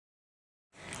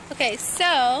Okay,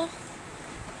 so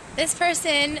this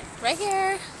person right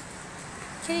here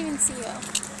can't even see you.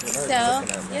 So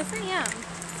yes, I am.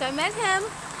 So I met him.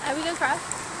 Are we gonna cross?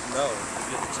 No,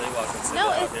 you get the jaywalking city No,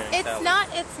 out here in it's Cali. not.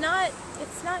 It's not.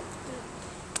 It's not.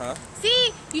 Huh? See,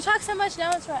 you talk so much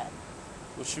now. It's red.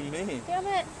 What you mean? Damn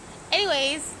it.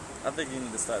 Anyways, I think you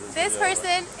need to start this video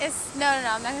person is no.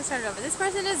 I'm not gonna start it over. This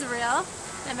person is real.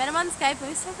 I met him on Skype.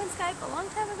 We spoke on Skype a long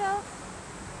time ago.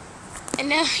 And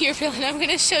now you're feeling. I'm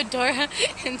gonna show Dora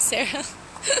and Sarah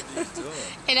What are you doing?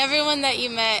 and everyone that you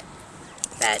met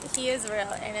that he is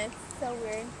real, and it's so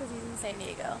weird because he's in San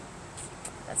Diego.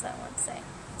 That's what I want to say.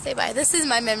 Say bye. This is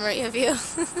my memory of you.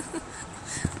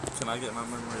 Can I get my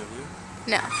memory of you?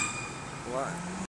 No. Why?